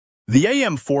The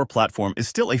AM4 platform is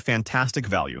still a fantastic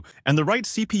value, and the right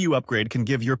CPU upgrade can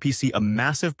give your PC a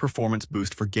massive performance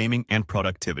boost for gaming and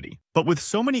productivity. But with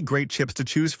so many great chips to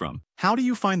choose from, how do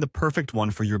you find the perfect one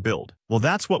for your build? Well,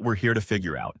 that's what we're here to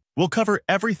figure out. We'll cover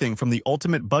everything from the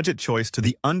ultimate budget choice to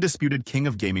the undisputed king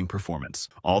of gaming performance.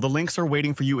 All the links are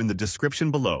waiting for you in the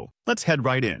description below. Let's head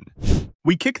right in.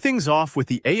 We kick things off with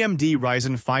the AMD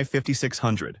Ryzen 5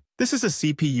 5600. This is a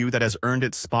CPU that has earned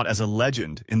its spot as a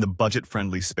legend in the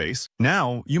budget-friendly space.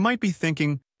 Now, you might be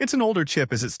thinking, it's an older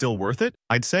chip, is it still worth it?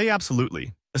 I'd say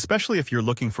absolutely, especially if you're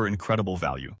looking for incredible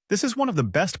value. This is one of the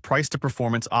best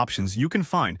price-to-performance options you can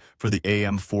find for the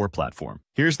AM4 platform.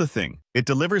 Here's the thing, it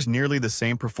delivers nearly the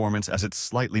same performance as its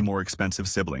slightly more expensive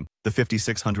sibling, the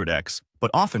 5600X,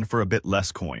 but often for a bit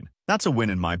less coin. That's a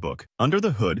win in my book. Under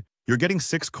the hood, you're getting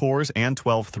 6 cores and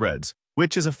 12 threads,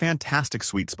 which is a fantastic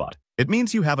sweet spot. It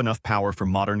means you have enough power for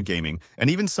modern gaming and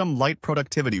even some light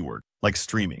productivity work, like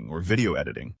streaming or video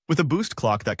editing. With a boost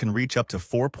clock that can reach up to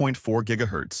 4.4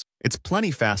 GHz, it's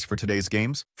plenty fast for today's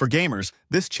games. For gamers,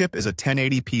 this chip is a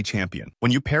 1080p champion.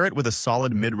 When you pair it with a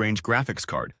solid mid-range graphics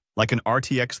card, like an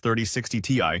RTX 3060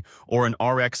 Ti or an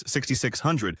RX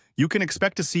 6600, you can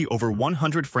expect to see over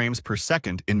 100 frames per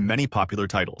second in many popular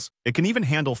titles. It can even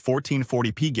handle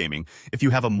 1440p gaming if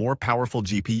you have a more powerful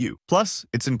GPU. Plus,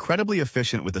 it's incredibly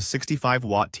efficient with a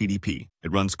 65-watt TDP.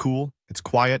 It runs cool, it's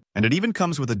quiet, and it even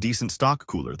comes with a decent stock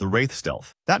cooler, the Wraith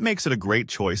Stealth. That makes it a great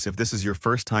choice if this is your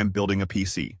first time building a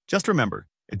PC. Just remember,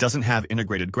 it doesn't have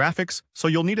integrated graphics, so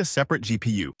you'll need a separate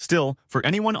GPU. Still, for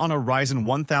anyone on a Ryzen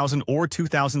 1000 or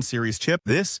 2000 series chip,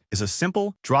 this is a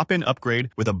simple, drop-in upgrade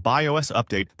with a BIOS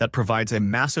update that provides a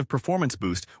massive performance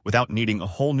boost without needing a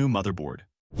whole new motherboard.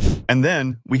 And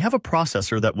then, we have a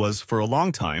processor that was, for a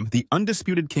long time, the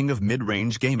undisputed king of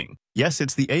mid-range gaming. Yes,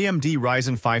 it's the AMD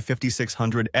Ryzen 5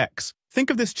 5600X. Think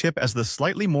of this chip as the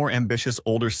slightly more ambitious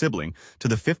older sibling to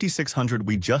the 5600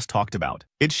 we just talked about.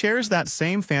 It shares that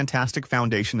same fantastic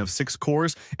foundation of 6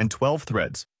 cores and 12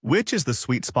 threads, which is the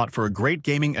sweet spot for a great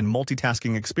gaming and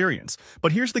multitasking experience.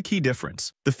 But here's the key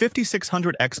difference. The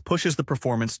 5600X pushes the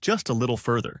performance just a little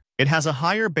further. It has a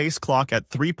higher base clock at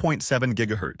 3.7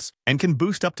 GHz and can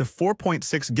boost up to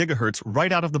 4.6 GHz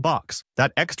right out of the box.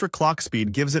 That extra clock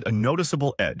speed gives it a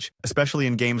noticeable edge, especially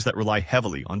in games that rely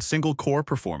heavily on single-core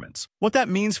performance. What that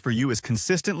means for you is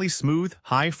consistently smooth,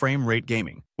 high frame rate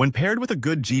gaming. When paired with a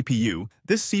good GPU,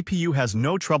 this CPU has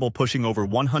no trouble pushing over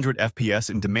 100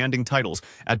 FPS in demanding titles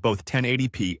at both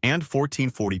 1080p and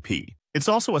 1440p. It's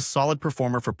also a solid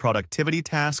performer for productivity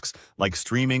tasks like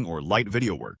streaming or light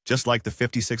video work. Just like the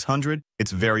 5600,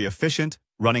 it's very efficient,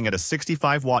 running at a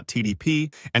 65-watt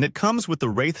TDP, and it comes with the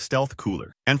Wraith Stealth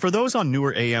cooler. And for those on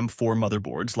newer AM4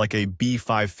 motherboards like a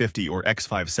B550 or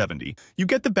X570, you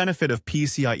get the benefit of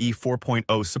PCIe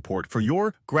 4.0 support for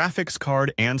your graphics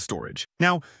card and storage.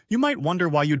 Now, you might wonder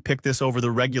why you'd pick this over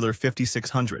the regular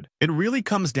 5600. It really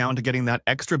comes down to getting that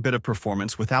extra bit of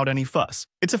performance without any fuss.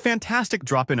 It's a fantastic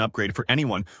drop-in upgrade for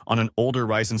anyone on an older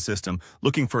Ryzen system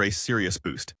looking for a serious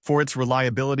boost. For its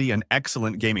reliability and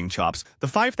excellent gaming chops, the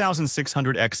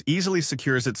 5600X easily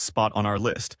secures its spot on our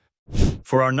list.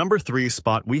 For our number 3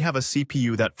 spot, we have a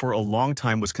CPU that for a long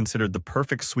time was considered the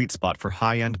perfect sweet spot for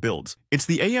high-end builds. It's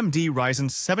the AMD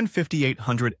Ryzen 7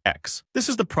 5800X. This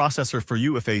is the processor for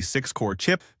you if a 6-core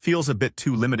chip feels a bit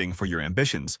too limiting for your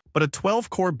ambitions, but a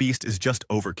 12-core beast is just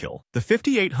overkill. The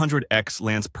 5800X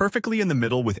lands perfectly in the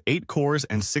middle with 8 cores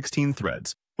and 16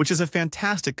 threads, which is a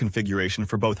fantastic configuration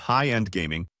for both high-end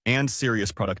gaming and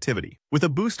serious productivity. With a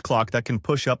boost clock that can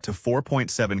push up to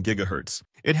 4.7 GHz,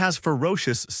 it has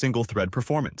ferocious single-thread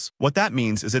performance. What that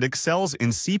means is it excels in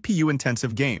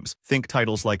CPU-intensive games. Think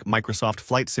titles like Microsoft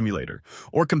Flight Simulator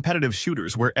or competitive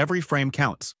shooters where every frame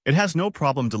counts. It has no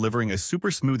problem delivering a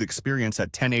super smooth experience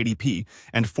at 1080p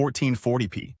and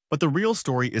 1440p. But the real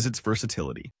story is its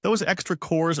versatility. Those extra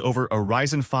cores over a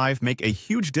Ryzen 5 make a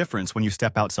huge difference when you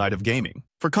step outside of gaming.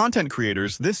 For content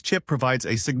creators, this chip provides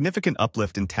a significant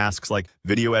uplift in tasks like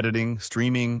video editing,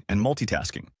 streaming, and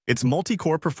multitasking. Its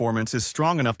multi-core performance is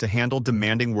strong enough to handle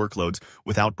demanding workloads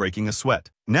without breaking a sweat.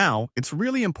 Now, it's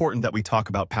really important that we talk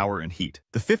about power and heat.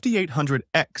 The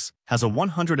 5800X has a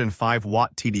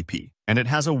 105-watt TDP, and it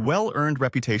has a well-earned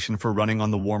reputation for running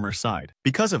on the warmer side.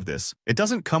 Because of this, it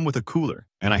doesn't come with a cooler,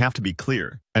 and I have to be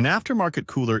clear, an aftermarket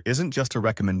cooler isn't just a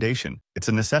recommendation, it's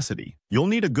a necessity. You'll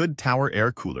need a good tower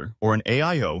air cooler or an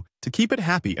AIO to keep it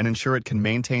happy and ensure it can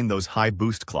maintain those high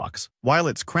boost clocks. While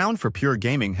its crown for pure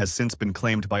gaming has since been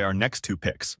claimed by our next 2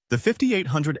 picks, the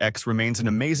 5800X remains an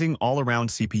amazing all-around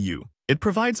CPU. It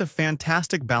provides a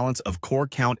fantastic balance of core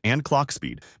count and clock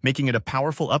speed, making it a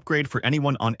powerful upgrade for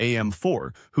anyone on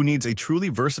AM4 who needs a truly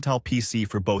versatile PC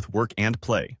for both work and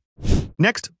play.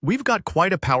 Next, we've got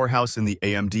quite a powerhouse in the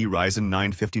AMD Ryzen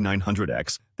 9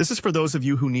 5900X. This is for those of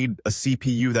you who need a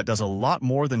CPU that does a lot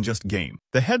more than just game.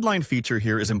 The headline feature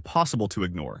here is impossible to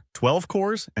ignore. 12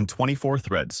 cores and 24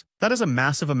 threads. That is a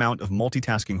massive amount of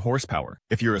multitasking horsepower.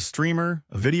 If you're a streamer,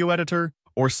 a video editor,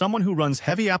 or someone who runs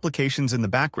heavy applications in the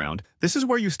background, this is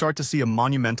where you start to see a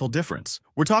monumental difference.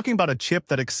 We're talking about a chip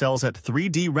that excels at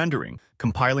 3D rendering,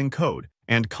 compiling code,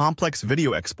 and complex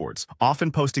video exports,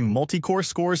 often posting multi-core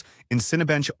scores in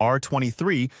Cinebench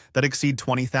R23 that exceed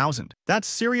 20,000. That's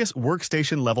serious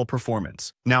workstation-level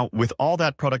performance. Now, with all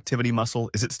that productivity muscle,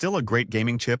 is it still a great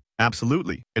gaming chip?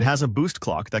 Absolutely. It has a boost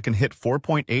clock that can hit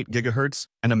 4.8 GHz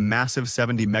and a massive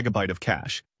 70 MB of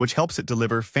cache, which helps it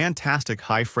deliver fantastic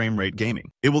high frame rate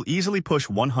gaming. It will easily push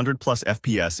 100+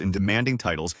 FPS in demanding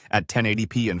titles at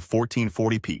 1080p and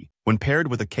 1440p. When paired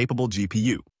with a capable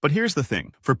GPU. But here's the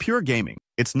thing, for pure gaming,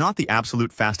 it's not the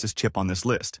absolute fastest chip on this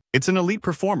list. It's an elite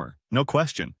performer, no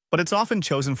question, but it's often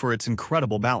chosen for its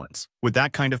incredible balance. With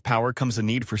that kind of power comes a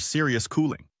need for serious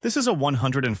cooling. This is a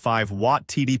 105-watt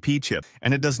TDP chip,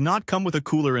 and it does not come with a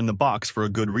cooler in the box for a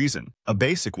good reason. A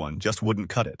basic one just wouldn't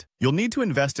cut it. You'll need to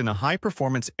invest in a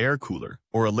high-performance air cooler,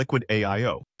 or a liquid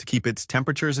AIO, to keep its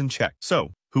temperatures in check.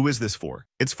 So, who is this for?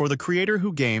 It's for the creator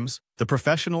who games, the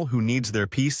professional who needs their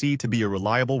PC to be a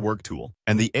reliable work tool,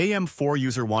 and the AM4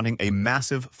 user wanting a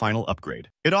massive final upgrade.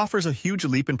 It offers a huge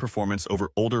leap in performance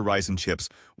over older Ryzen chips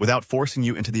without forcing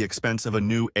you into the expense of a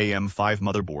new AM5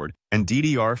 motherboard and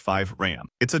DDR5 RAM.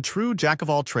 It's a true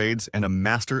jack-of-all-trades and a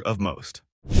master of most.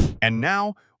 And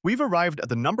now, we've arrived at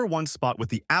the #1 spot with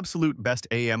the absolute best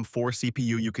AM4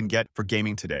 CPU you can get for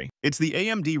gaming today. It's the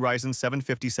AMD Ryzen 7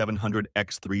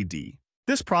 5700X3D.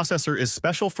 This processor is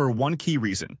special for one key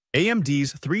reason,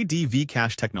 AMD's 3D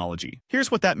V-cache technology.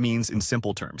 Here's what that means in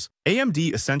simple terms.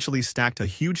 AMD essentially stacked a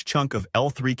huge chunk of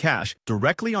L3 cache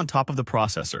directly on top of the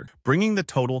processor, bringing the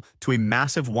total to a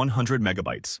massive 100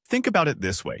 megabytes. Think about it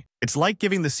this way. It's like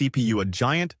giving the CPU a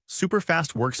giant,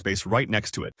 super-fast workspace right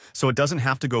next to it, so it doesn't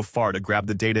have to go far to grab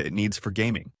the data it needs for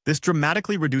gaming. This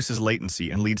dramatically reduces latency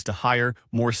and leads to higher,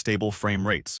 more stable frame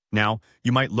rates. Now,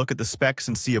 you might look at the specs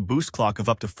and see a boost clock of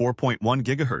up to 4.1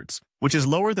 GHz, which is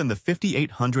lower than the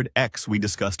 5800X we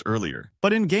discussed earlier.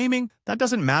 But in gaming, that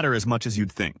doesn't matter as much as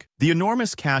you'd think. The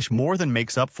enormous cache more than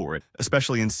makes up for it,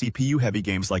 especially in CPU-heavy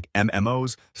games like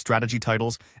MMOs, strategy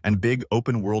titles, and big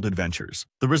open-world adventures.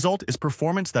 The result is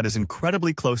performance that is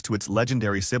incredibly close to its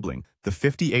legendary sibling, the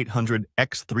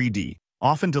 5800X3D,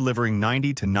 often delivering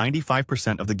 90 to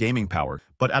 95% of the gaming power,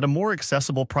 but at a more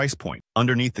accessible price point.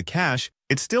 Underneath the cache,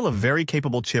 it's still a very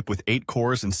capable chip with 8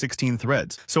 cores and 16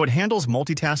 threads, so it handles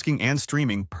multitasking and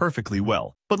streaming perfectly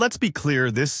well. But let's be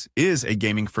clear, this is a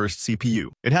gaming-first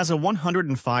CPU. It has a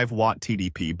 105-watt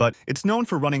TDP, but it's known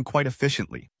for running quite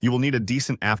efficiently. You will need a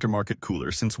decent aftermarket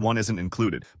cooler since one isn't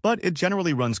included, but it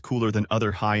generally runs cooler than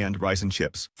other high-end Ryzen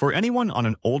chips. For anyone on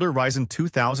an older Ryzen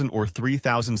 2000 or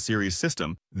 3000 series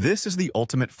system, this is the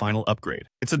ultimate final upgrade.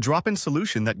 It's a drop-in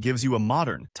solution that gives you a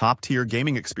modern, top-tier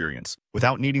gaming experience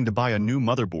without needing to buy a new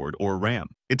motherboard or RAM.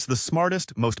 It's the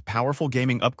smartest, most powerful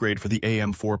gaming upgrade for the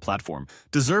AM4 platform,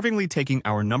 deservingly taking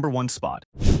our #1 spot.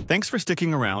 Thanks for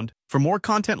sticking around. For more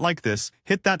content like this,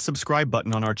 hit that subscribe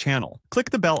button on our channel. Click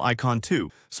the bell icon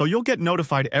too, so you'll get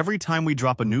notified every time we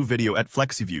drop a new video at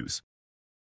FlexiViews.